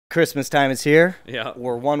Christmas time is here. Yeah.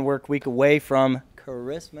 We're 1 work week away from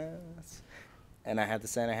Christmas. And I have the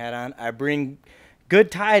Santa hat on. I bring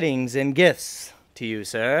good tidings and gifts to you,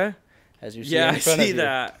 sir. As you see Yeah, in I front of see you.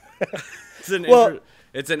 that.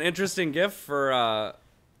 It's an interesting gift for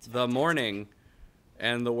the morning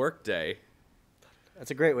and the work day.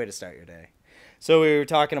 That's a great way to start your day. So we were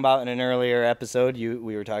talking about in an earlier episode,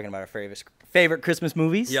 we were talking about our favorite Christmas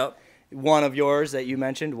movies. Yep. One of yours that you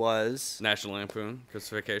mentioned was National Lampoon, Christmas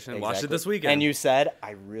Vacation. Exactly. Watched it this weekend. And you said,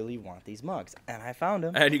 I really want these mugs. And I found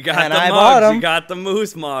them. And you got and the I mugs. bought 'em, You got the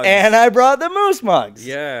moose mugs. And I brought the moose mugs.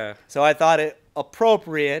 Yeah. So I thought it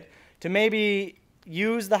appropriate to maybe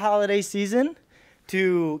use the holiday season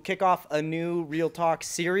to kick off a new Real Talk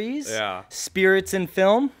series. Yeah. Spirits in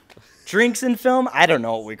film. Drinks in film. I don't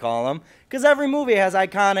know what we call them. Because every movie has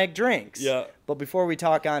iconic drinks. Yeah. But before we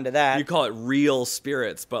talk on to that. You call it real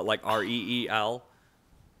spirits, but like REEL.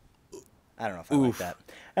 I don't know if I like that.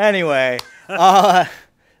 Anyway, but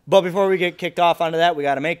before we get kicked off onto that, we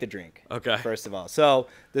got to make the drink. Okay. First of all. So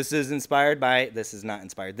this is inspired by, this is not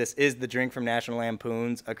inspired. This is the drink from National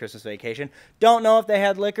Lampoon's A Christmas Vacation. Don't know if they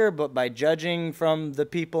had liquor, but by judging from the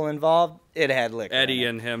people involved, it had liquor. Eddie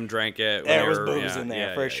and him drank it. There was booze in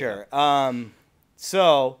there for sure.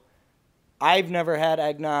 So I've never had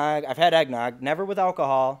eggnog. I've had eggnog, never with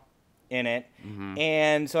alcohol in it. Mm-hmm.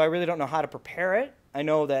 And so I really don't know how to prepare it. I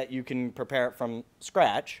know that you can prepare it from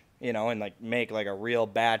scratch, you know, and like make like a real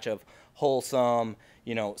batch of wholesome,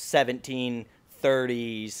 you know,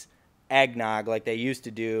 1730s eggnog like they used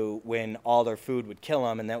to do when all their food would kill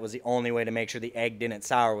them. And that was the only way to make sure the egg didn't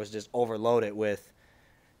sour was just overload it with,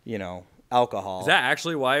 you know, alcohol. Is that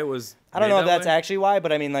actually why it was? I don't know if that's way? actually why,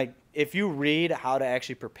 but I mean, like, if you read how to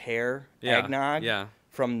actually prepare eggnog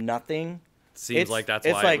from nothing, seems like that's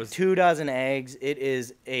why it's like it was 2 dozen eggs. It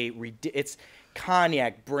is it's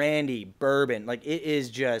cognac, brandy, bourbon. Like, it is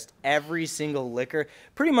just every single liquor.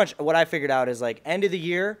 Pretty much what I figured out is, like, end of the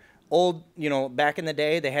year, old, you know, back in the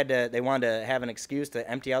day, they wanted to have an excuse to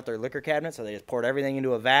empty out their liquor cabinet, so they just poured everything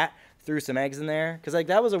into a vat, threw some eggs in there. Because, like,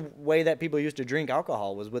 that was a way that people used to drink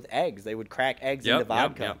alcohol, was with eggs. They would crack eggs into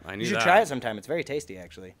vodka. I knew you should try it sometime. It's very tasty,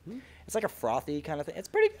 actually. It's like a frothy kind of thing. It's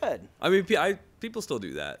pretty good. I mean, people still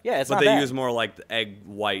do that. Yeah, it's but not they bad. use more like the egg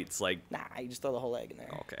whites, like. Nah, you just throw the whole egg in there.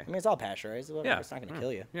 Okay. I mean, it's all pasteurized. Whatever. Yeah. It's not going to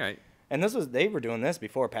kill you. Yeah. Right. And they were doing this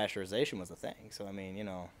before pasteurization was a thing. So, I mean, you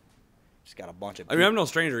know, just got a bunch of I mean, I'm no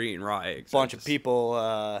stranger to eating raw eggs. bunch of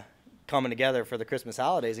people coming together for the Christmas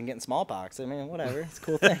holidays and getting smallpox. I mean, whatever. It's a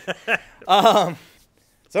cool thing. So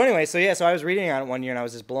anyway, so I was reading on it one year, and I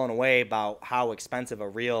was just blown away about how expensive a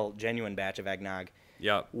real, genuine batch of eggnog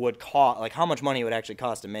would cost, like how much money it would actually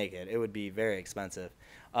cost to make it. It would be very expensive.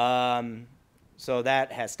 So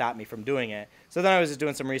that has stopped me from doing it. So then I was just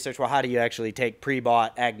doing some research. Well, how do you actually take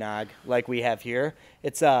pre-bought eggnog like we have here?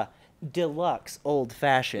 It's a deluxe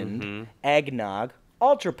old-fashioned eggnog,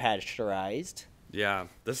 ultra-pasteurized. Yeah.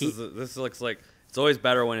 This looks like it's always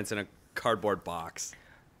better when it's in a cardboard box.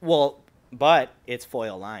 Well, but it's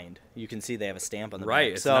foil lined. You can see they have a stamp on the back.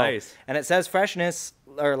 Right, it's nice. And it says freshness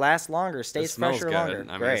or lasts longer, stays fresher good. longer.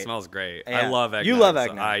 I mean, Great. it smells great. Yeah. I love eggnog. You love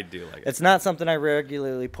eggnog. So I do like it. It's not something I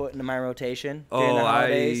regularly put into my rotation during the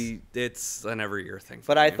holidays. It's an every year thing.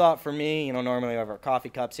 But I thought for me, you know, normally we have our coffee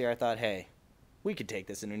cups here. I thought, hey, we could take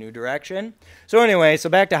this in a new direction. So anyway,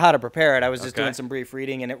 back to how to prepare it. I was just doing some brief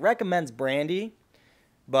reading, and it recommends brandy,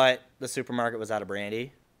 but the supermarket was out of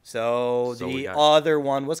brandy. So the other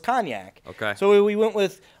one was cognac. Okay. So we went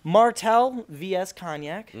with Martell VS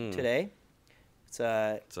Cognac today.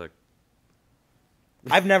 I've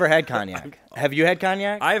never had cognac. Have you had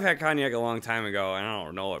cognac? I've had cognac a long time ago, and I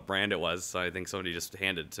don't know what brand it was, so I think somebody just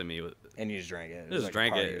handed it to me. And you just drank it. Just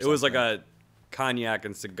drank it. It was like a cognac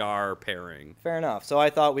and cigar pairing. Fair enough. So I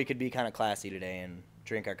thought we could be kind of classy today and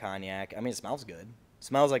drink our cognac. I mean, it smells good. It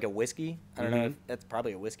smells like a whiskey. I don't know if that's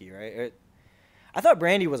probably a whiskey, right? I thought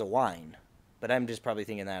brandy was a wine, but I'm just probably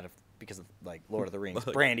thinking that because of, like, Lord of the Rings.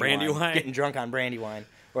 Brandy wine. Getting drunk on brandy wine.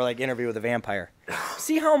 Or, like, Interview with a Vampire.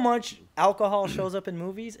 See how much alcohol shows up in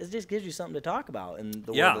movies? It just gives you something to talk about in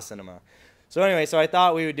the world of cinema. So, anyway, I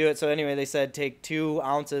thought we would do it. So, anyway, they said take 2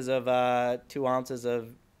 ounces of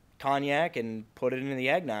cognac and put it into the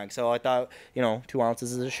eggnog. So, I thought, you know, 2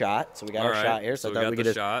 ounces is a shot. So, we got our shot here. So, I thought we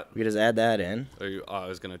could just add that in. I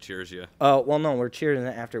was going to cheers you. Oh, well, no, we're cheering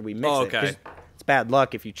it after we mix it. Okay. It's bad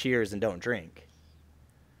luck if you cheers and don't drink.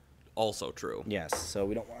 Also true. Yes, so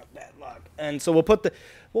we don't want bad luck. And so what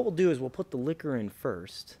we'll do is we'll put the liquor in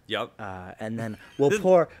first. Yep. And then we'll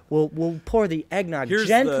pour the eggnog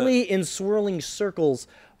gently in swirling circles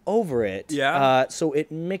over it. Yeah. So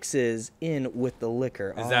it mixes in with the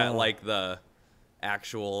liquor. Is that like the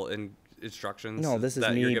actual instructions? No, this is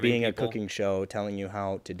that you're me giving being a people? cooking show telling you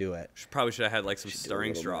how to do it. Probably should have had like some do a stirring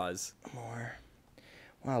little straws. More.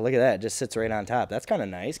 Wow, look at that. It just sits right on top. That's kind of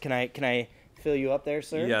nice. Can I fill you up there,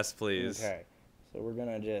 sir? Yes, please. Okay. So we're going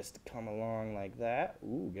to just come along like that.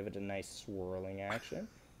 Ooh, give it a nice swirling action.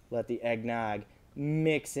 Let the eggnog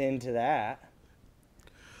mix into that.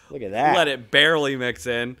 Look at that. Let it barely mix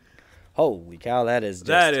in. Holy cow, that is just...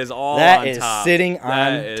 That is all that on is top. sitting on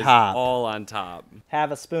That is top. all on top.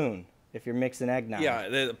 Have a spoon if you're mixing eggnog. Yeah,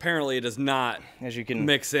 apparently it does not As you can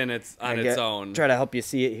mix in its own. Try to help you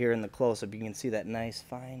see it here in the close-up. You can see that nice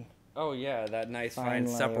fine... Oh, yeah, that nice fine fine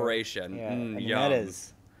layer. separation. Yeah, I mean, Yum.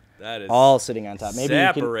 that is all sitting on top. Maybe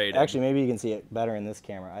separated. Maybe you can see it better in this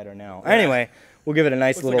camera. I don't know. Yeah. Anyway, we'll give it a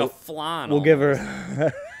nice Looks little... like a flan. We'll give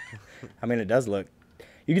her... I mean, it does look...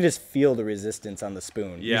 You can just feel the resistance on the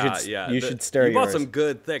spoon. Yeah, You should stir You bought yours. some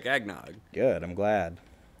good, thick eggnog. Good, I'm glad.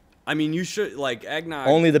 I mean, you should, like, eggnog...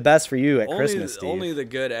 Only the best for you at Christmas, Steve. Only the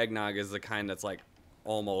good eggnog is the kind that's, like,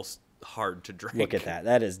 almost hard to drink. Look at that.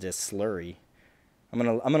 That is just slurry. I'm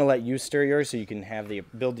gonna let you stir yours so you can have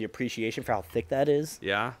build the appreciation for how thick that is.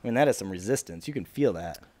 Yeah? I mean, that is some resistance. You can feel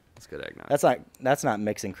that. That's good eggnog. That's not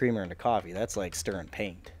mixing creamer into coffee. That's like stirring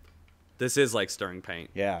paint. This is like stirring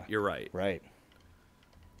paint. Yeah. You're right. Right.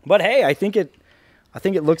 But hey, I think it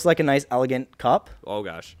looks like a nice, elegant cup. Oh,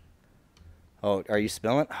 gosh. Oh, are you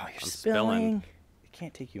spilling? Oh, you're I'm spilling. spilling. It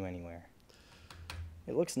can't take you anywhere.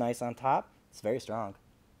 It looks nice on top. It's very strong.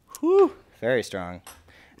 Whew. Very strong.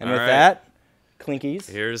 And All with right. that,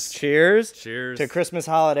 Clinkies. Cheers. Cheers. To Christmas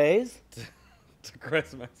holidays. To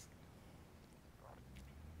Christmas.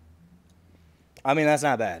 I mean, that's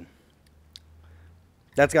not bad.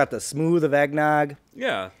 That's got the smooth of eggnog.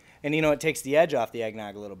 Yeah. And, it takes the edge off the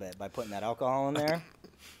eggnog a little bit by putting that alcohol in there.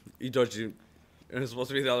 It's supposed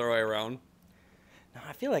to be the other way around. No,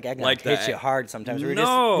 I feel like eggnog Like hits that. you hard sometimes.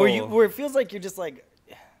 No. Where it feels like you're just like...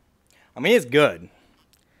 I mean, it's good.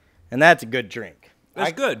 And that's a good drink.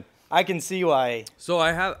 It's good. I can see why... So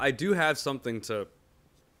I do have something to,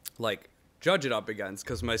 like, judge it up against,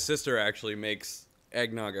 because my sister actually makes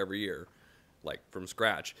eggnog every year, like, from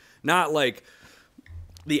scratch. Not, like,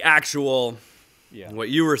 the actual... Yeah. What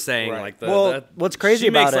you were saying, Right. like the... Well, what's crazy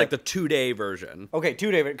about She makes, it... like, the 2-day version. Okay,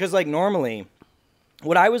 2 day... Because, like, normally...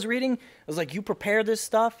 What I was reading was, like, you prepare this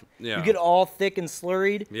stuff, Yeah. you get all thick and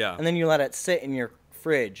slurried, Yeah. and then you let it sit in your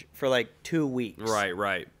fridge for, like, 2 weeks.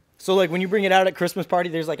 Right. So, like, when you bring it out at Christmas party,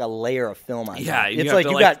 there's, like, a layer of film on Yeah, top. you It's have like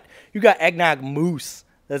to, you got eggnog mousse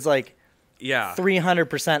that's, like, Yeah.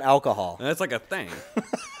 300% alcohol. And that's like a thing.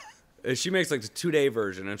 She makes like the 2-day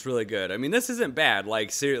version. It's really good. I mean, this isn't bad.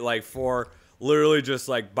 Like for literally just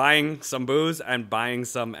like buying some booze and buying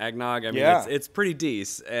some eggnog. I mean, Yeah. it's pretty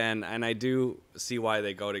decent, and I do see why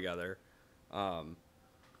they go together. Man,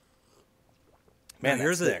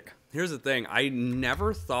 here's that's thick. Here's the thing. I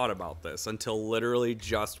never thought about this until literally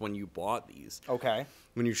just when you bought these. Okay.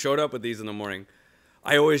 When you showed up with these in the morning,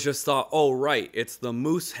 I always just thought, oh, right, it's the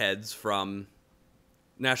moose heads from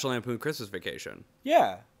National Lampoon Christmas Vacation.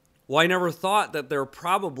 Yeah. Well, I never thought that they're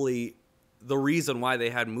probably the reason why they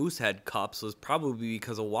had moose head cups was probably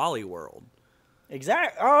because of Wally World.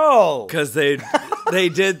 Exactly. Oh. Because they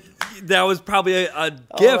did, that was probably a gift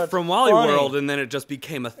that's from Wally funny. World, and then it just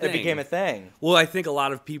became a thing. It became a thing. Well, I think a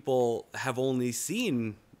lot of people have only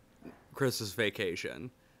seen Christmas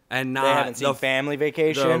Vacation and not They haven't seen Family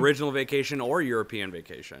Vacation. the original Vacation or European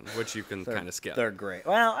Vacation, which you can kind of skip. They're great.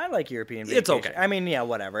 Well, I like European Vacation. It's okay. I mean, yeah,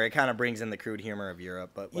 whatever. It kind of brings in the crude humor of Europe,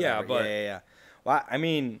 but whatever. Yeah, but- yeah. Well, I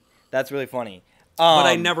mean, that's really funny. But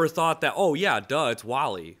I never thought that, oh, yeah, duh, it's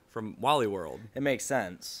Wally from Wally World. It makes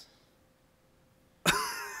sense.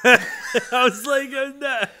 I was like,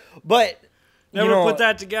 nah. But Never put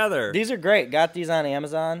that together. These are great. Got these on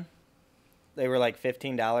Amazon. They were like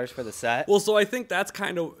 $15 for the set. Well, so I think that's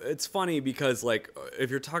kind of, it's funny because, like, if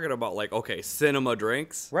you're talking about, like, okay, cinema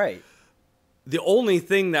drinks. Right. The only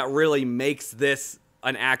thing that really makes this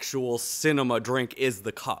an actual cinema drink is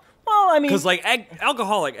the cup. Well, I mean. Because, like,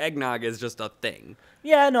 alcoholic eggnog is just a thing.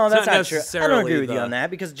 Yeah, no, that's not not true. I don't necessarily agree with you the- on that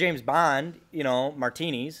because James Bond,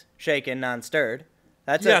 martinis, shaken, non-stirred.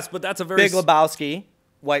 That's Yes, but that's a very Big Lebowski,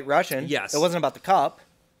 White Russian. Yes. It wasn't about the cup.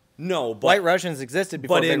 No, but White Russians existed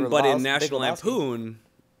before but Big in Lebowski. National Big Lebowski. Lampoon,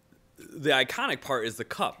 the iconic part is the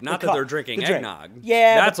cup, not The that cup, they're drinking the drink. eggnog.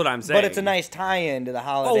 Yeah, that's what I'm saying. But it's a nice tie-in to the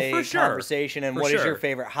holiday for sure. conversation and For what is sure. your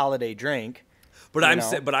favorite holiday drink. But you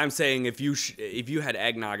know? I'm saying if you had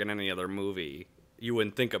eggnog in any other movie, you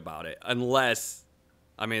wouldn't think about it unless,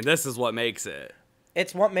 I mean, this is what makes it.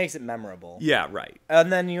 It's what makes it memorable. Yeah, right.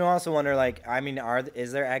 And then you also wonder, like, I mean,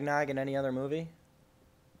 is there eggnog in any other movie?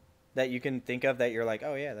 that you can think of that you're like,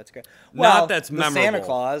 oh yeah, that's great? Not that's the Santa memorable.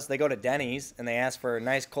 Claus, they go to Denny's and they ask for a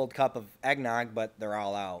nice cold cup of eggnog, but they're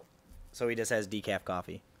all out. So he just has decaf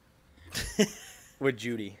coffee with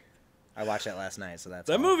Judy. I watched that last night, so that's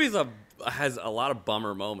That all. movie has a lot of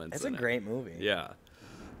bummer moments. It's a in great movie. it. Yeah.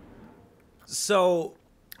 So,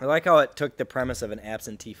 I like how it took the premise of an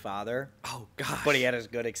absentee father, oh gosh. but he had his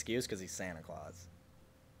good excuse because he's Santa Claus.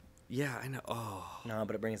 Yeah, I know. Oh. No,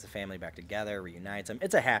 but it brings the family back together, reunites them.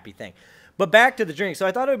 It's a happy thing. But back to the drink. So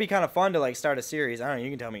I thought it would be kind of fun to like start a series. I don't know, you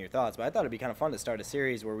can tell me your thoughts, but I thought it'd be kind of fun to start a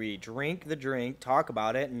series where we drink the drink, talk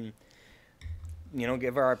about it, and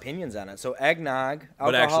give our opinions on it. So eggnog,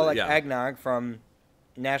 But alcoholic actually, yeah. eggnog from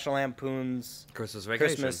National Lampoon's Christmas Vacation.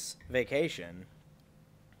 Christmas Vacation.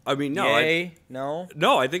 I mean, no. Yay? No?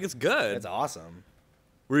 No, I think it's good. It's awesome.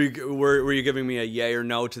 Were you giving me a yay or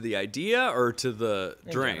no to the idea or to the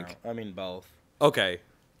In drink? general. I mean, both. Okay.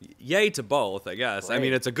 Yay to both, I guess. I Great.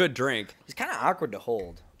 mean, it's a good drink. It's kind of awkward to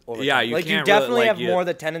hold. Over Yeah, time. you like can't you really, definitely like, have you- more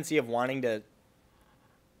the tendency of wanting to.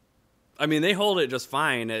 I mean, they hold it just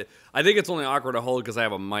fine. I think it's only awkward to hold because I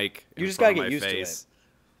have a mic You in just front gotta of get my used face.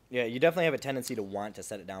 to it. Yeah, you definitely have a tendency to want to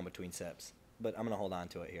set it down between sips. But I'm gonna hold on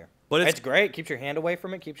to it here. But It's great. Keeps your hand away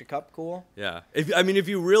from it. Keeps your cup cool. Yeah. If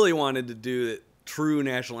you really wanted to do it true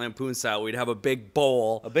National Lampoon style, we'd have a big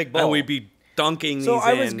bowl. And we'd be dunking So these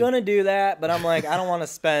I in. was gonna do that, but I'm like, I don't want to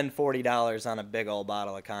spend $40 on a big old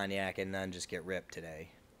bottle of cognac and then just get ripped today.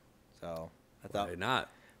 So I thought, Why not?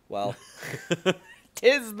 well,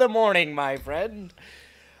 'tis the morning, my friend.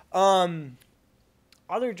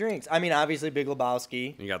 Other drinks. I mean, obviously, Big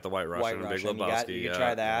Lebowski. You got the White Russian, White and Russian. Big Lebowski. You can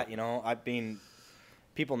try that. I mean,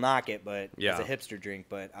 people knock it, but Yeah. it's a hipster drink.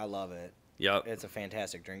 But I love it. Yep. It's a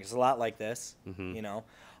fantastic drink. It's a lot like this. Mhm.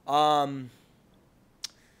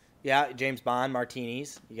 Yeah, James Bond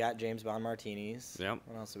martinis. You got James Bond martinis. Yep.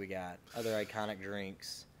 What else do we got? Other iconic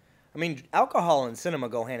drinks. I mean, alcohol and cinema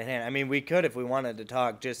go hand in hand. I mean, we could, if we wanted to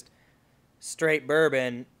talk just straight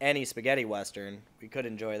bourbon, any spaghetti western. We could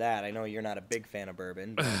enjoy that. I know you're not a big fan of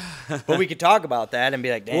bourbon, but we could talk about that and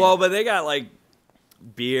be like, damn. Well, but they got like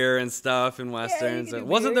beer and stuff in westerns. can do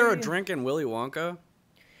Wasn't beer, there a yeah. drink in Willy Wonka?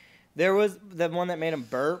 There was the one that made him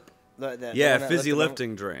burp. The Yeah, one that fizzy lifted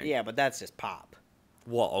him- lifting drink. Yeah, but that's just pop.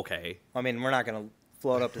 Well, okay. I mean, we're not going to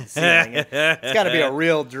float up to the ceiling. It's got to be a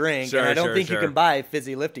real drink, Sure, and I don't sure, think sure. you can buy a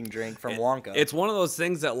fizzy lifting drink from Wonka. It's one of those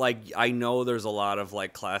things that, like, I know there's a lot of,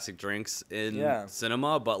 like, classic drinks in Yeah.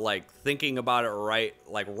 cinema, but, like, thinking about it right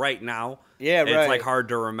now, Yeah, it's, right. like, hard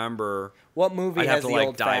to remember. What movie I'd have has to, the like,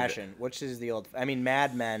 old dive fashioned? Which is the old? I mean,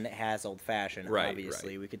 Mad Men has old fashioned. Right,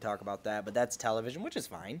 Obviously, right. we could talk about that, but that's television, which is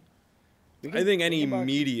fine. I think any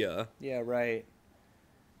media. Yeah, right.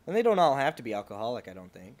 And they don't all have to be alcoholic. I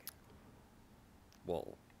don't think.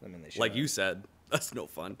 Well, I mean, they should. like you said, that's no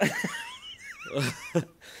fun.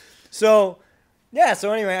 So, yeah.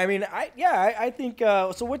 So anyway, I mean, I think.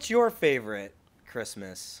 So, what's your favorite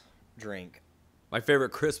Christmas drink? My favorite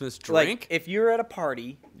Christmas Like, drink? if you're at a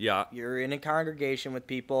party, Yeah. you're in a congregation with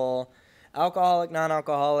people, alcoholic,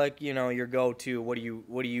 non-alcoholic, your go-to. What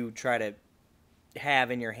do you try to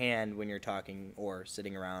have in your hand when you're talking or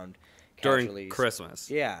sitting around casually? During Christmas.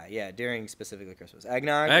 Yeah, during specifically Christmas.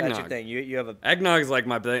 Eggnog. That's your Eggnog. thing. You have a. Eggnog's like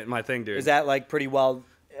my thing, dude. Is that like pretty well?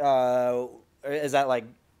 Is that like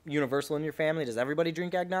universal in your family? Does everybody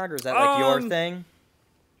drink eggnog, or is that like your thing?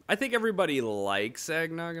 I think everybody likes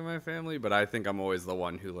eggnog in my family, but I think I'm always the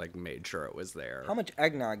one who like made sure it was there. How much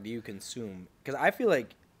eggnog do you consume? Because I feel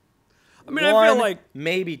like. I mean, I feel like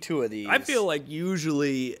maybe two of these. I feel like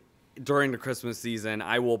usually during the Christmas season,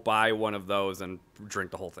 I will buy one of those and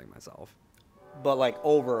drink the whole thing myself. But like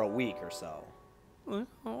over a week or so.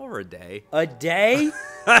 Over a day. A day?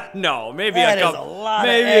 No, maybe That a is couple. a lot of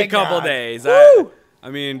maybe a couple eggnog. days. Woo! I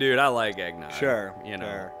mean, dude, I like eggnog. Sure. You know.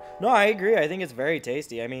 Sure. No, I agree. I think it's very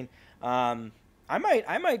tasty. I mean, I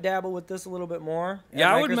might dabble with this a little bit more.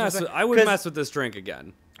 Yeah, I would mess with this drink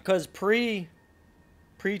again. Because pre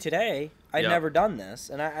today, I'd Yeah. never done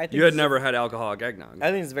this, and I think You had never had alcoholic eggnog.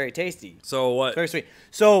 I think it's very tasty. So what? It's very sweet.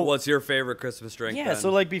 So What's your favorite Christmas drink? yeah. then?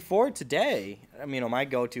 So like before today, I mean, my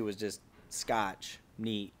go-to was just Scotch,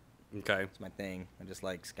 neat. Okay. It's my thing. I just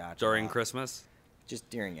like Scotch. a During lot. Christmas, Just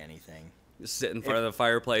during anything. just sit in front of the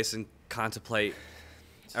fireplace and contemplate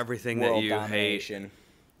everything World that you domination.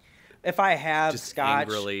 If I have Just Scotch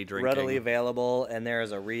angrily drinking. readily available and there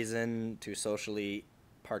is a reason to socially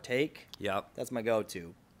partake, hate. Yep. that's my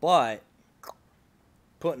go-to. But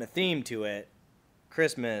putting a theme to it,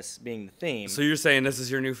 Christmas being the theme, So you're saying this is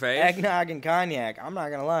your new fave? eggnog and cognac, I'm not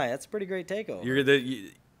going to lie, that's a pretty great takeover.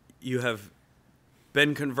 You have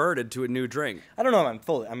been converted to a new drink. I don't know if I'm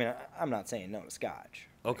fully, I'm not saying no to Scotch.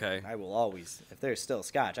 Okay. I will always, if there's still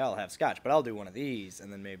scotch, I'll have scotch, but I'll do one of these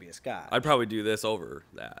and then maybe a scotch. I'd probably do this over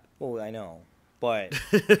that. Well, I know, but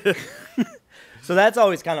so that's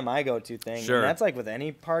always kind of my go-to thing. Sure. And that's like with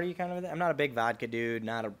any party kind of thing. I'm not a big vodka dude,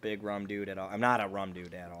 not a big rum dude at all. I'm not a rum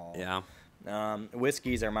dude at all. Yeah.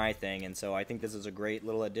 Whiskeys are my thing, and so I think this is a great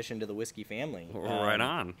little addition to the whiskey family. Right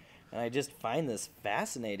on. And I just find this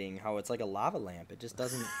fascinating how it's like a lava lamp. It just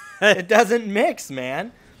doesn't it doesn't mix,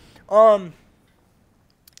 man.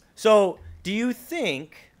 So, do you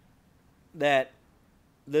think that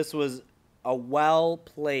this was a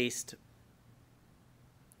well-placed,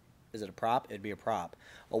 is it a prop? It'd be a prop.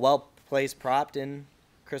 A well-placed prop in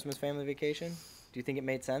Christmas Family Vacation? Do you think it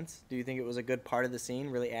made sense? Do you think it was a good part of the scene,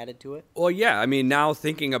 really added to it? Well, yeah. I mean, now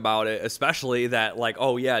thinking about it, especially that, like,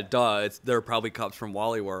 oh, yeah, duh, they're probably cups from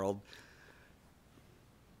Wally World.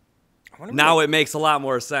 Now it makes a lot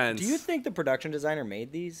more sense. Do you think the production designer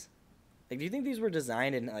made these? Like, do you think these were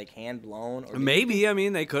designed and, like, hand-blown? Or Maybe. I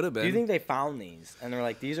mean, they could have been. Do you think they found these and they're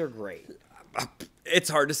like, these are great? It's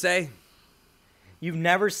hard to say. You've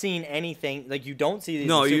never seen anything, like, you don't see these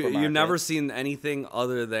No, in you've supermarkets. never seen anything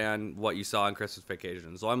other than what you saw in Christmas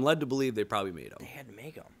Vacation. So I'm led to believe they probably made them. They had to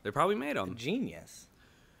make them. They probably made them. Genius.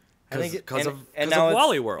 Because of now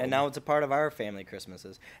Wally World. And now it's a part of our family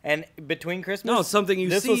Christmases. And between Christmas, No, it's something you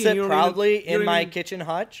this see will and sit you don't proudly even- you don't in my even- kitchen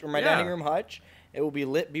hutch or my Yeah. dining room hutch. It will be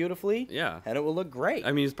lit beautifully. Yeah. And it will look great.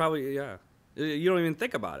 I mean, it's probably, yeah. You don't even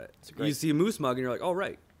think about it. great- You see a moose mug and you're like, oh,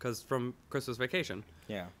 right, because from Christmas Vacation.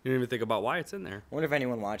 yeah. You don't even think about why it's in there. I wonder if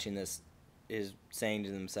anyone watching this is saying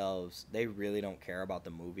to themselves, they really don't care about the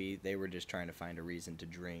movie. They were just trying to find a reason to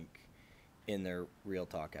drink in their Real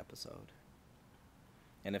Talk episode.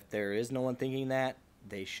 And if there is no one thinking that,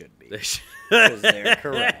 they should be. Because they're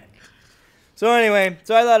correct. So anyway, I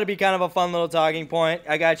thought it'd be kind of a fun little talking point.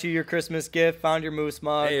 I got you your Christmas gift, found your moose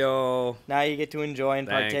mug. Heyo. Now you get to enjoy and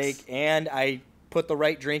Thanks. partake. And I put the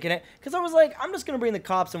right drink in it. Because I was like, I'm just going to bring the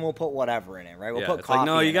cups and we'll put whatever in it, right? We'll Yeah, put it's coffee like,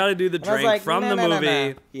 no, you in got to it. do the And I was drink like, from "No, the no, no, movie.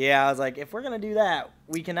 no." Yeah, I was like, if we're going to do that,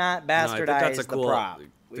 we cannot bastardize No, I think that's a the cool, prop. I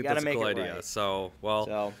We think got to that's a make cool it idea. right. So, well,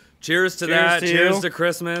 So, cheers to cheers that. to Cheers you. to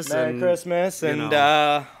Christmas. Merry Christmas. you And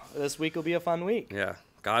know. this week will be a fun week. Yeah.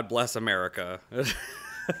 God bless America.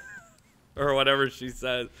 Or whatever she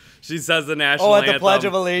says. She says the national At anthem. the Pledge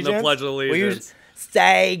of Allegiance? The Pledge of Allegiance.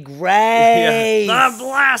 Stay grace. Yeah. The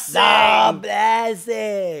blessing. The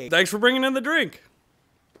blessing. Thanks for bringing in the drink.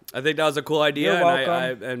 I think that was a cool idea. You're and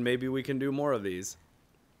welcome. and maybe we can do more of these.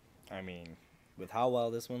 I mean, with how well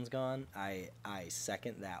this one's gone, I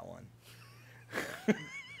second that one.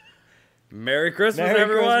 Merry Christmas, Merry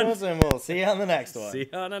everyone. Christmas, and we'll see you on the next one. See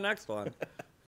you on the next one.